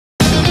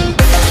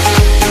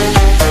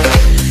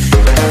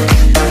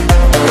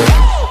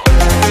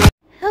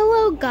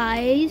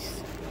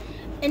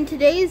In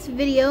today's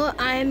video,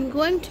 I'm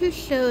going to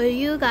show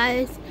you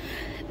guys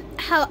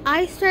how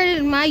I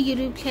started my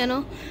YouTube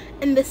channel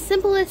in the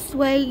simplest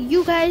way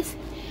you guys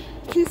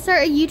can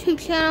start a YouTube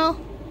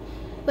channel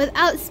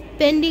without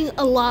spending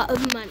a lot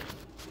of money.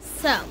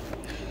 So,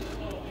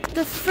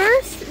 the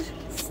first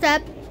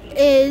step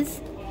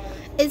is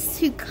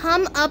to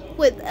come up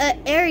with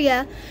an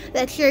area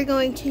that you're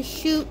going to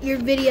shoot your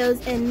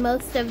videos in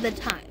most of the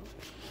time.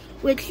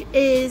 Which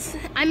is,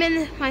 I'm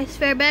in my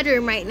spare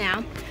bedroom right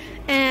now.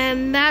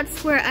 And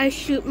that's where I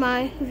shoot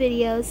my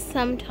videos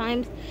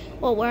sometimes.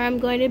 Well, where I'm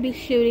going to be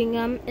shooting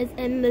them is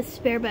in the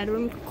spare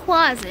bedroom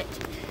closet.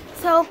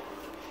 So,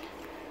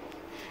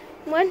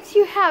 once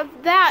you have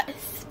that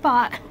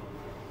spot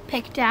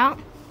picked out,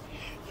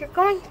 you're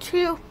going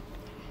to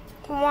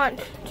want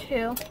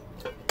to,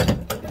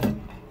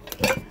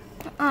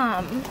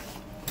 I'm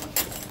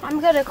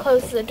going to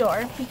close the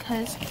door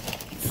because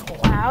it's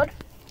loud,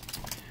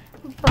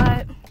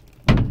 but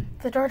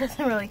the door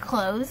doesn't really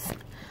close.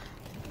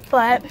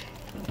 But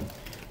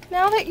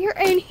now that you're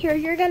in here,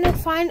 you're gonna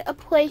find a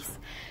place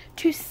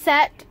to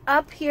set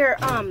up your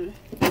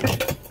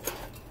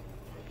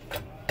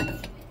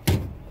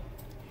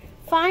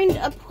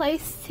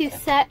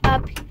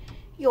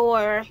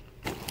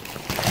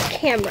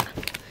camera.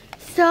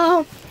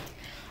 So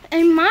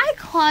in my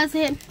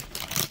closet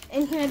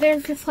in here,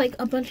 there's just like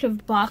a bunch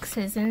of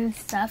boxes and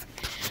stuff.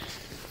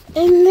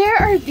 And there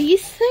are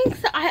these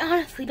things that I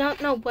honestly don't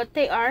know what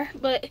they are,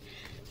 but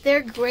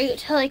they're great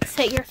to like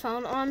set your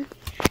phone on.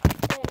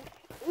 And,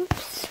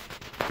 oops.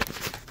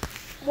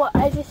 What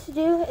I just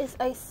do is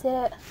I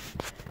sit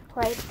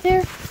right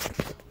there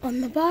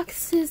on the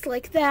boxes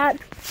like that,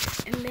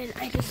 and then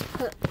I just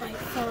put my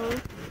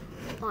phone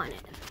on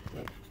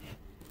it.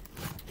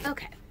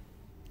 Okay.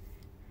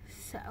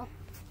 So,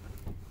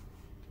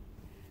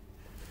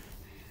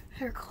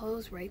 her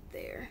clothes right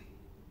there.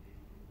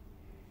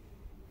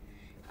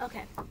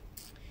 Okay.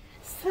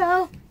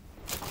 So,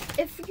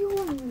 if you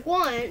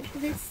want,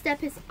 this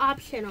step is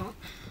optional,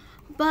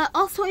 but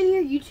also in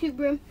your YouTube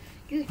room,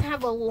 you can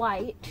have a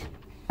light.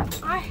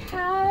 I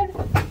had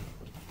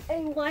a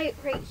light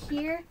right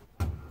here,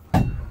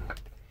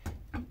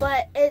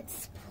 but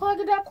it's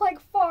plugged up like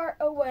far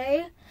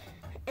away,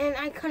 and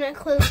I couldn't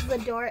close the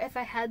door if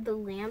I had the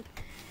lamp,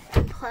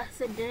 and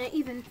plus it didn't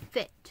even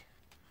fit.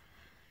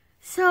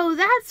 So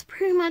that's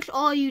pretty much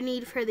all you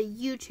need for the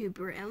YouTube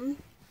room.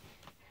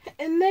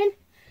 And then,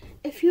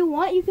 if you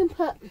want, you can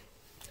put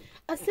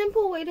a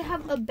simple way to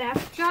have a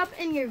backdrop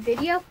in your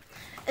video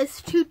is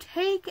to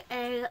take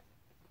a,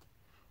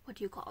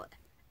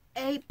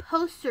 a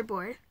poster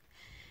board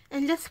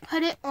and just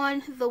put it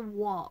on the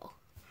wall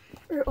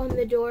or on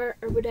the door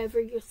or whatever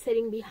you're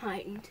sitting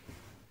behind.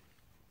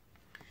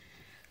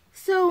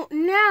 So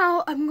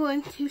now I'm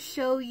going to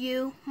show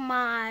you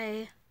the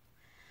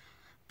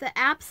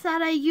apps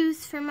that I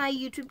use for my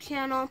YouTube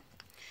channel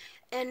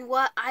and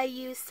what I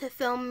use to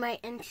film my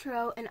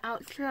intro and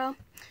outro.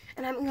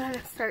 And I'm going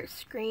to start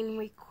screen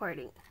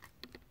recording.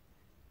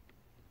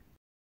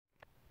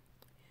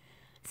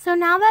 So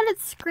now that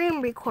it's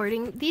screen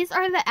recording, these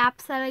are the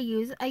apps that I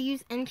use. I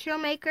use Intro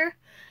Maker,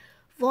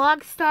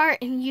 Vlogstar,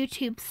 and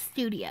YouTube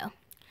Studio.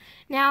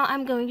 Now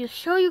I'm going to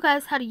show you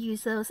guys how to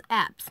use those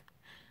apps.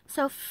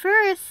 So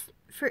first,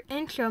 for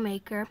Intro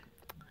Maker,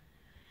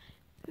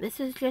 this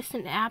is just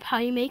an app how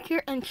you make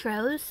your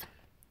intros.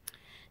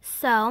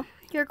 So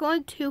you're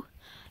going to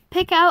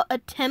pick out a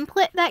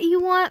template that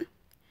you want.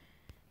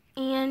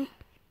 And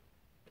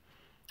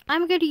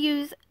I'm going to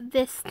use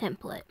this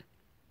template.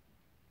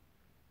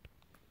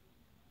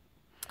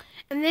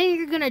 And then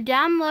you're going to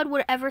download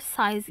whatever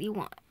size you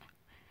want.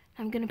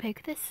 I'm going to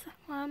pick this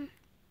one.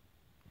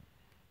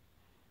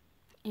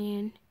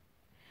 And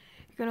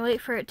you're going to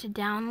wait for it to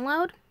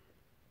download.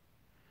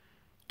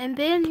 And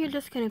then you're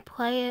just going to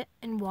play it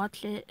and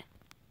watch it.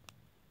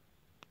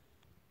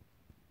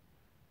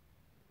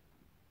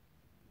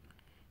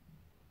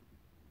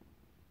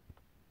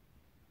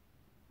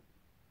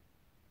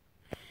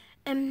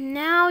 And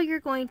now you're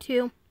going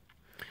to,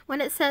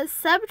 when it says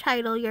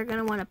subtitle, you're going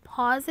to want to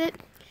pause it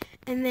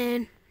and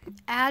then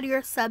add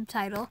your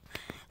subtitle.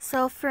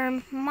 So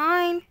for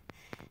mine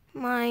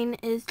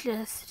is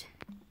just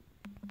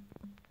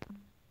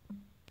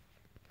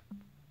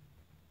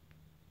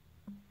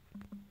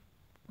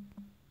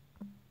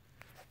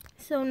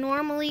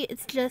normally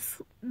it's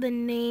just the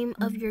name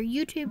of your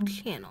YouTube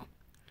channel.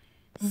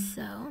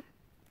 So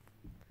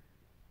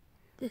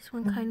this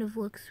one kind of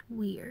looks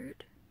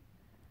weird.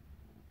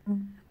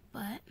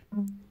 But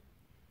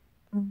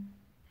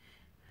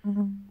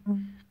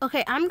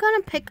okay, I'm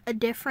gonna pick a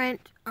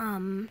different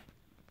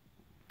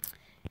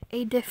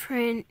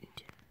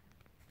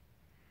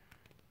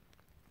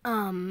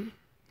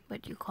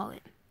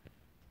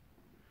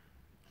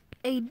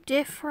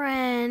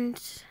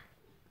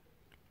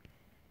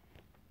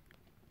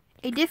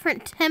a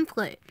different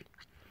template.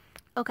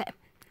 Okay,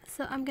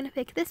 so I'm gonna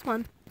pick this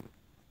one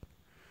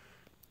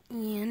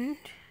and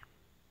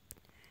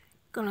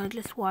gonna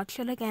just watch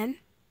it again.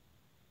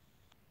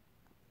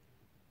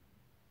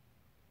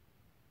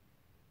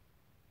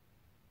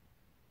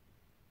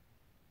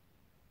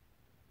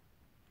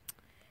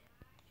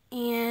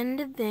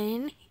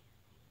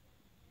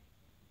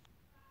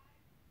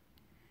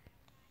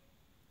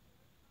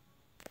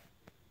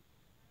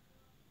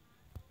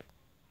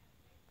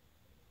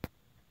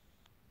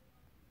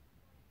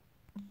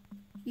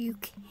 you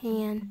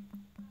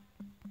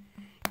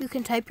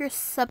can type your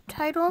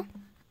subtitle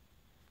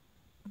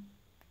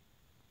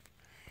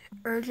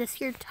or just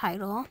your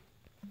title,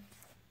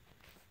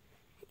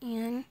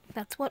 and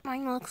that's what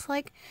mine looks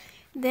like.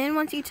 Then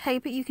once you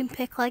type it, you can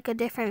pick like a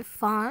different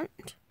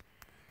font.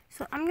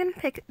 So I'm gonna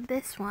pick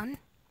this one,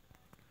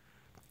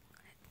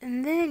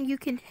 and then you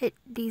can hit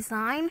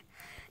design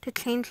to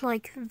change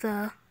like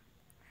the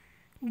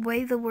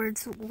way the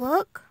words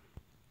look.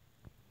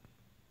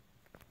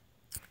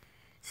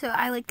 So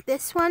I like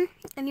this one,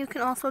 and you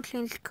can also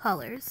change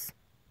colors.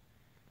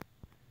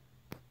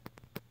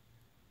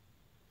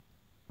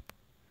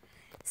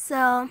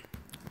 So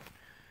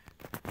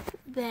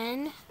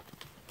then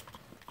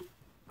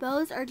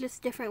those are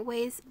just different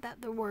ways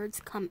that the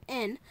words come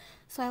in.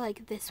 So I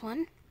like this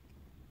one.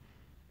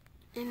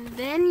 And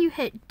then you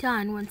hit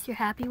done once you're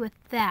happy with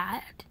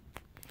that.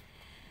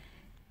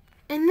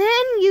 And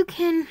then you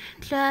can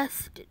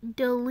just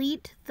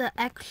delete the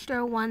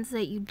extra ones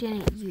that you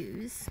didn't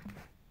use.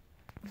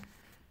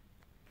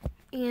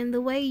 And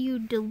the way you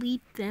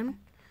delete them,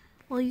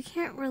 well, you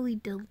can't really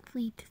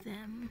delete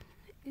them.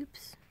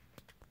 Oops.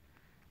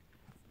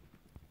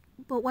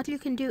 But what you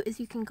can do is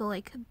you can go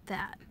like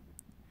that.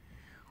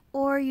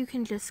 Or you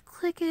can just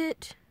click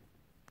it.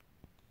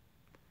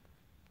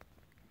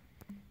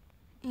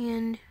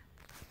 And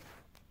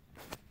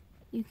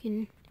you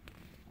can,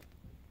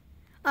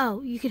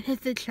 you can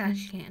hit the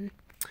trash can.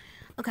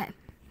 Okay,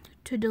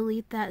 to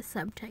delete that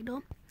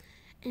subtitle.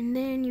 And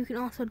then you can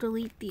also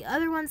delete the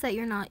other ones that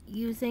you're not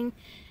using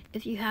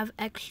if you have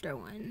extra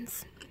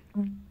ones.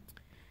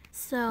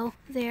 So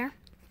there.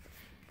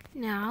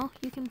 Now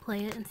you can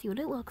play it and see what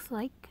it looks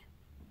like.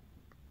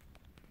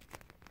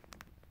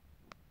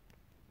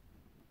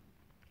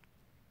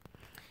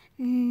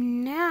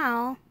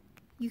 Now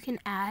you can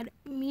add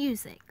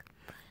music.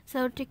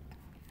 So to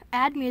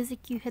add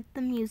music, you hit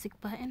the music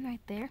button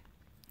right there.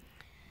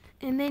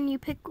 And then you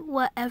pick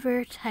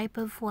whatever type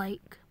of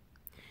like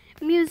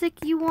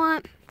music you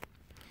want.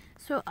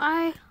 So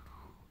I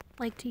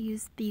like to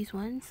use these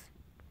ones.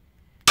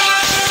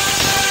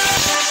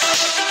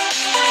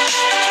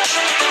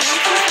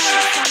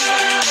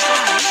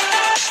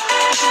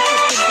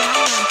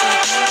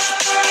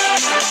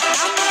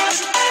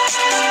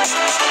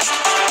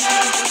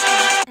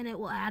 And it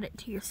will add it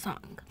to your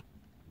song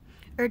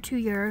or to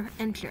your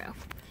intro.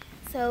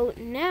 So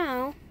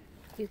now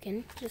you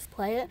can just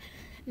play it,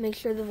 make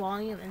sure the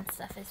volume and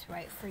stuff is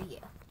right for you.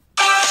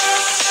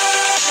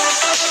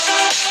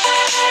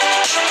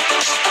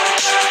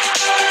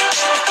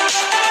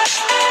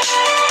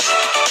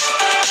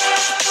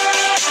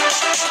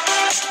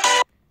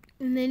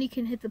 And then you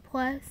can hit the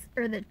plus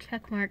or the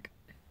check mark.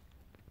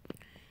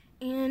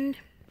 And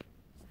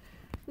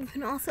you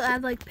can also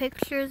add like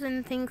pictures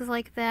and things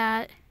like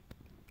that.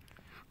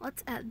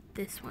 Let's add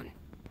this one.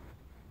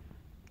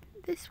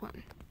 This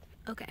one.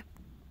 Okay.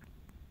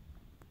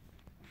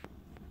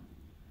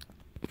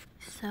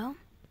 So.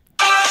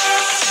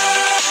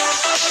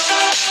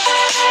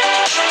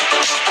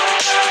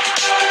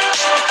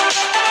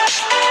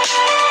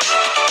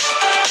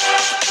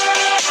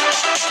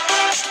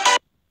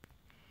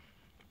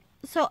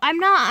 So I'm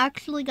not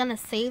actually gonna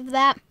save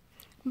that,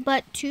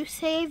 but to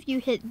save, you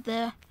hit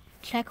the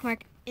check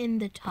mark in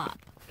the top.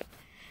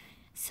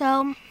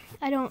 So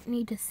I don't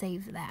need to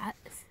save that,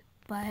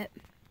 but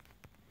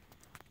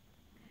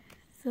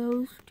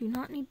those do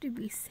not need to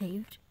be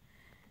saved.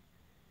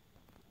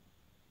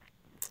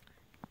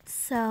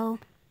 So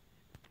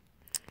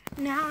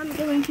now I'm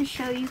going to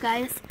show you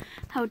guys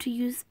how to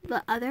use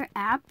the other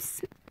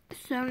apps.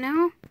 So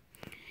now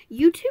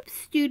YouTube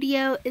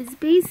Studio is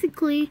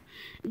basically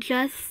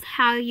just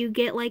how you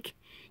get like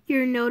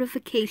your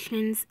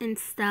notifications and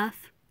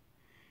stuff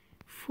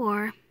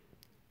for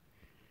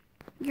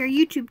your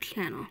YouTube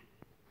channel.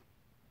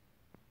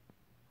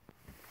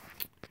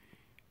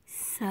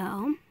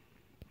 So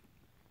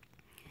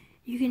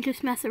you can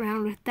just mess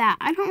around with that.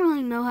 I don't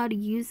really know how to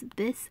use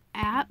this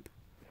app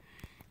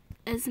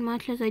as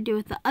much as I do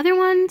with the other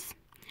ones,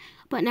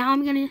 but now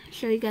I'm going to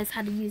show you guys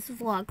how to use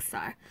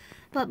Vlogstar.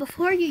 But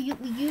before you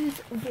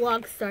use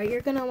Vlogstar,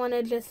 you're going to want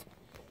to just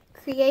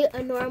create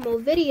a normal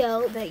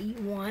video that you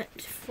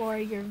want for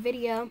your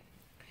video,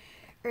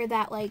 or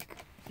that like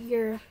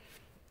your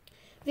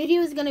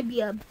video is going to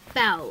be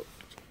about.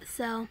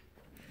 So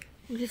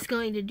I'm just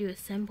going to do a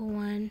simple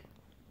one.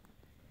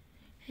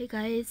 Hey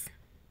guys.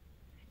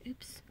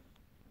 Oops.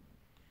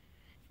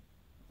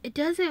 It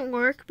doesn't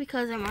work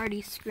because I'm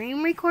already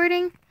screen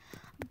recording,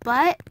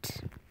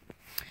 but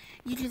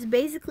you just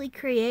basically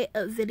create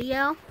a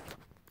video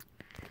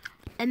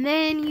and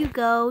then you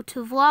go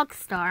to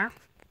Vlogstar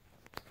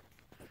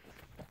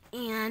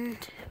and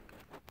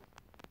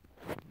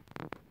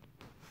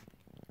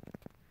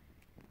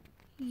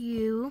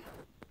you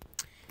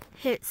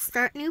hit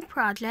start new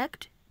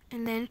project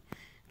and then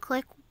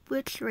click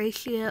which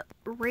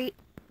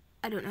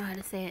I don't know how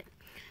to say it,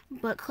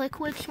 but click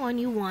which one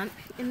you want,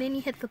 and then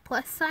you hit the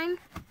plus sign,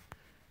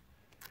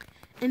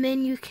 and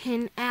then you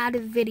can add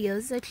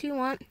videos that you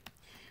want.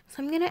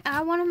 So I'm gonna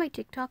add one of my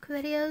TikTok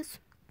videos,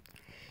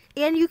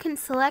 and you can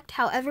select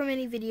however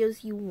many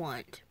videos you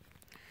want.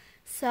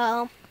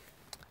 So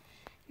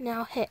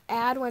now hit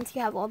add once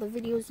you have all the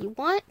videos you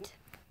want.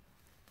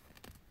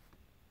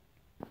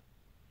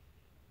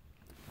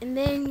 And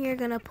then you're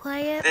gonna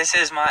play it. This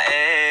is my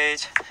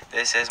age,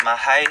 this is my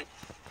height,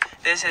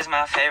 this is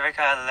my favorite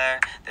color,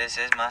 this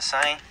is my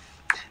sign,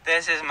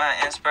 this is my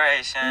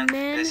inspiration, And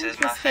then this is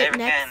my just hit favorite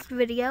next game.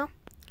 video.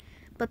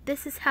 But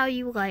this is how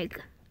you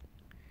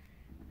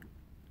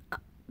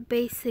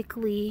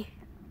basically,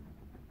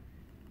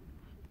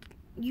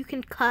 you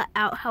can cut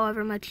out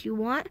however much you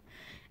want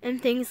and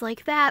things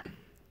like that.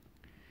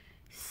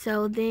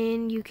 So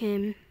then you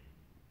can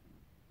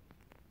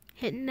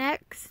hit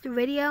next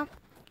video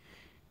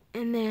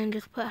and then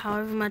just put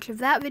however much of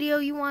that video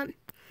you want.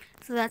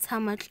 So that's how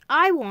much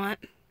I want.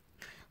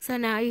 So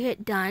now you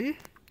hit done.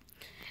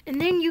 And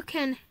then you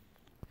can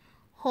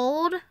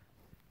hold,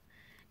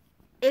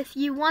 if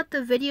you want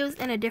the videos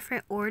in a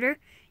different order,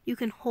 you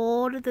can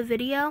hold the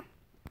video.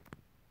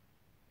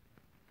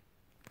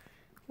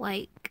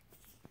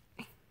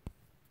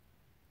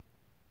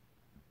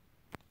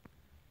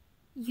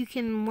 You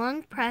can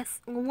long press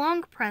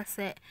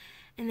it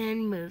and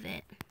then move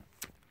it.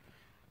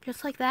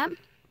 Just like that.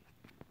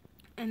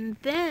 And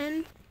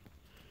then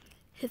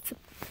hit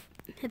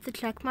the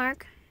check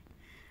mark,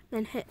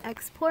 then hit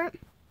export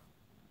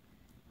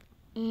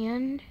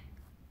and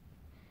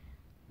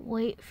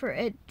wait for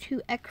it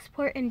to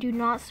export, and do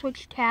not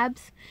switch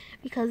tabs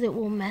because it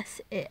will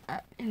mess it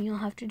up and you'll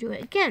have to do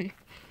it again.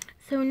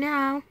 So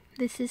now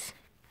this is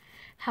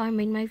how I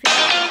made my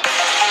video.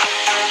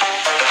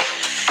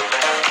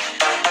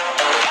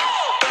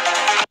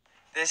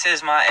 This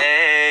is my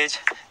age,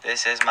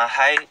 this is my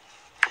height,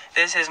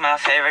 this is my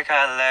favorite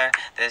color,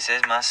 this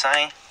is my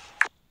sign.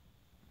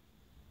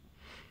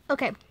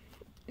 Okay,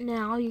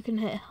 now you can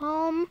hit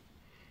home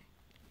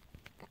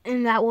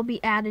and that will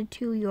be added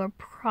to your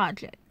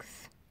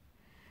projects.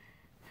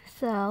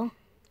 So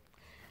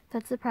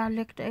that's the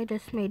project I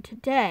just made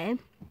today.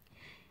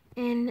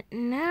 And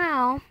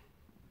now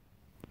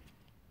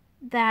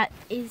that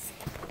is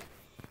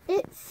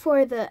it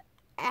for the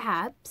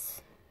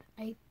apps,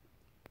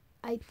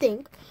 I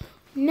think.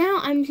 Now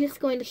I'm just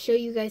going to show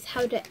you guys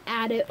how to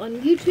add it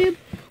on YouTube,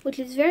 which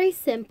is very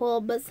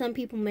simple, but some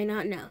people may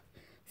not know.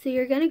 So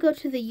you're going to go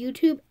to the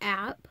YouTube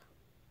app,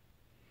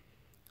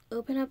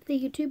 open up the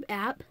YouTube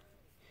app,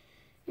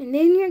 and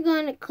then you're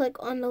going to click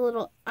on the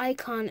little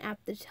icon at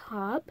the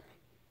top,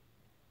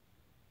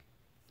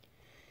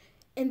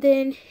 and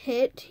then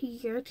hit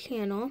your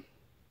channel,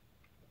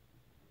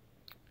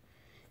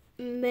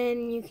 and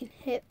then you can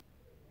hit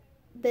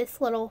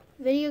this little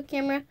video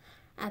camera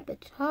at the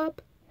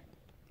top,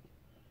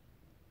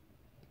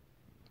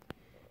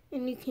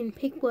 and you can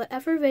pick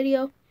whatever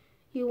video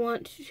you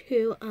want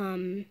to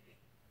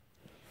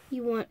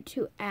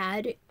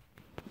add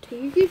to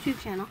your YouTube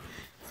channel.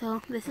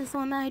 So this is the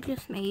one that I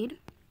just made.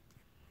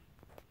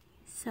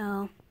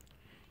 So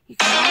you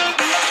can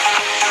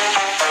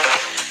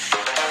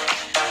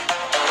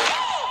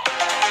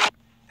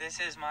This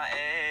is my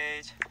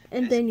age.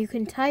 And then you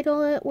can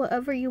title it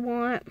whatever you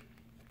want.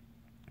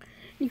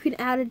 You can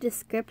add a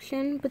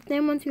description, but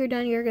then once you're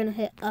done, you're gonna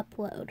hit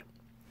upload.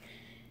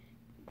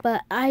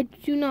 But I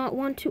do not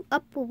want to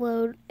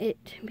upload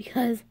it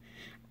because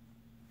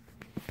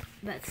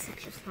that's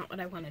just not what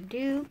I want to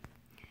do.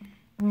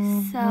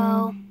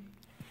 So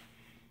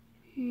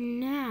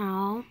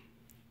now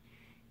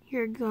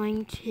you're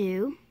going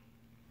to,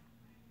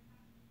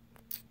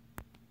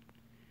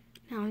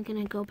 now I'm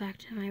going to go back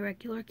to my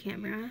regular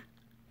camera.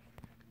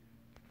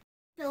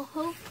 So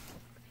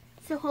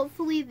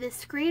hopefully the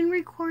screen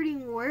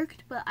recording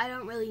worked, but I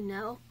don't really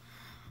know.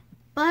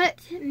 But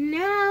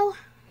now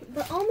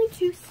the only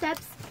 2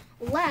 steps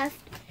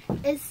left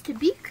is to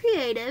be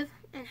creative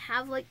and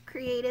have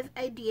creative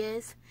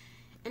ideas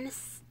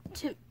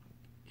to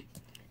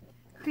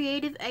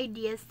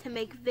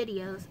make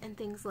videos and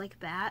things like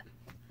that.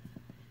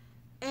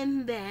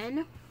 And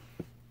then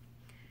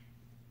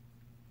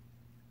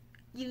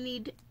you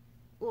need,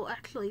 well,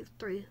 actually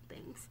 3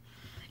 things.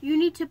 You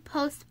need to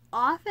post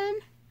often.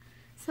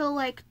 So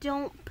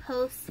don't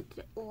post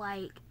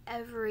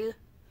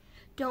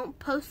don't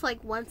post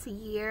once a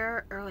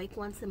year or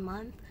once a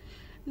month.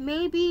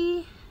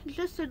 Maybe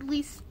just at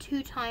least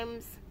 2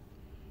 times,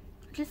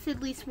 just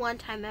at least 1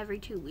 time every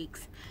 2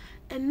 weeks.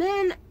 And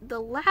then the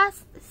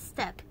last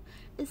step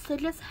is to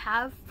just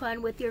have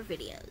fun with your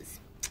videos.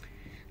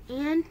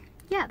 And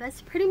yeah,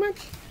 that's pretty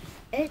much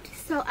it.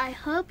 So I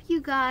hope you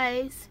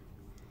guys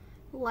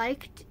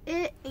liked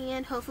it,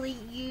 and hopefully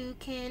you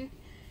can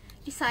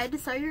decide to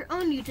start your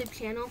own YouTube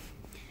channel.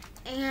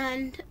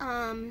 And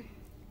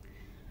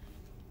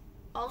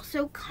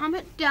also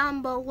comment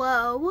down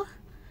below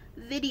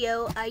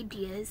video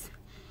ideas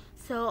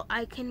so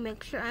I can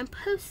make sure I'm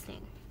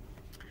posting.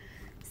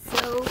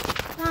 So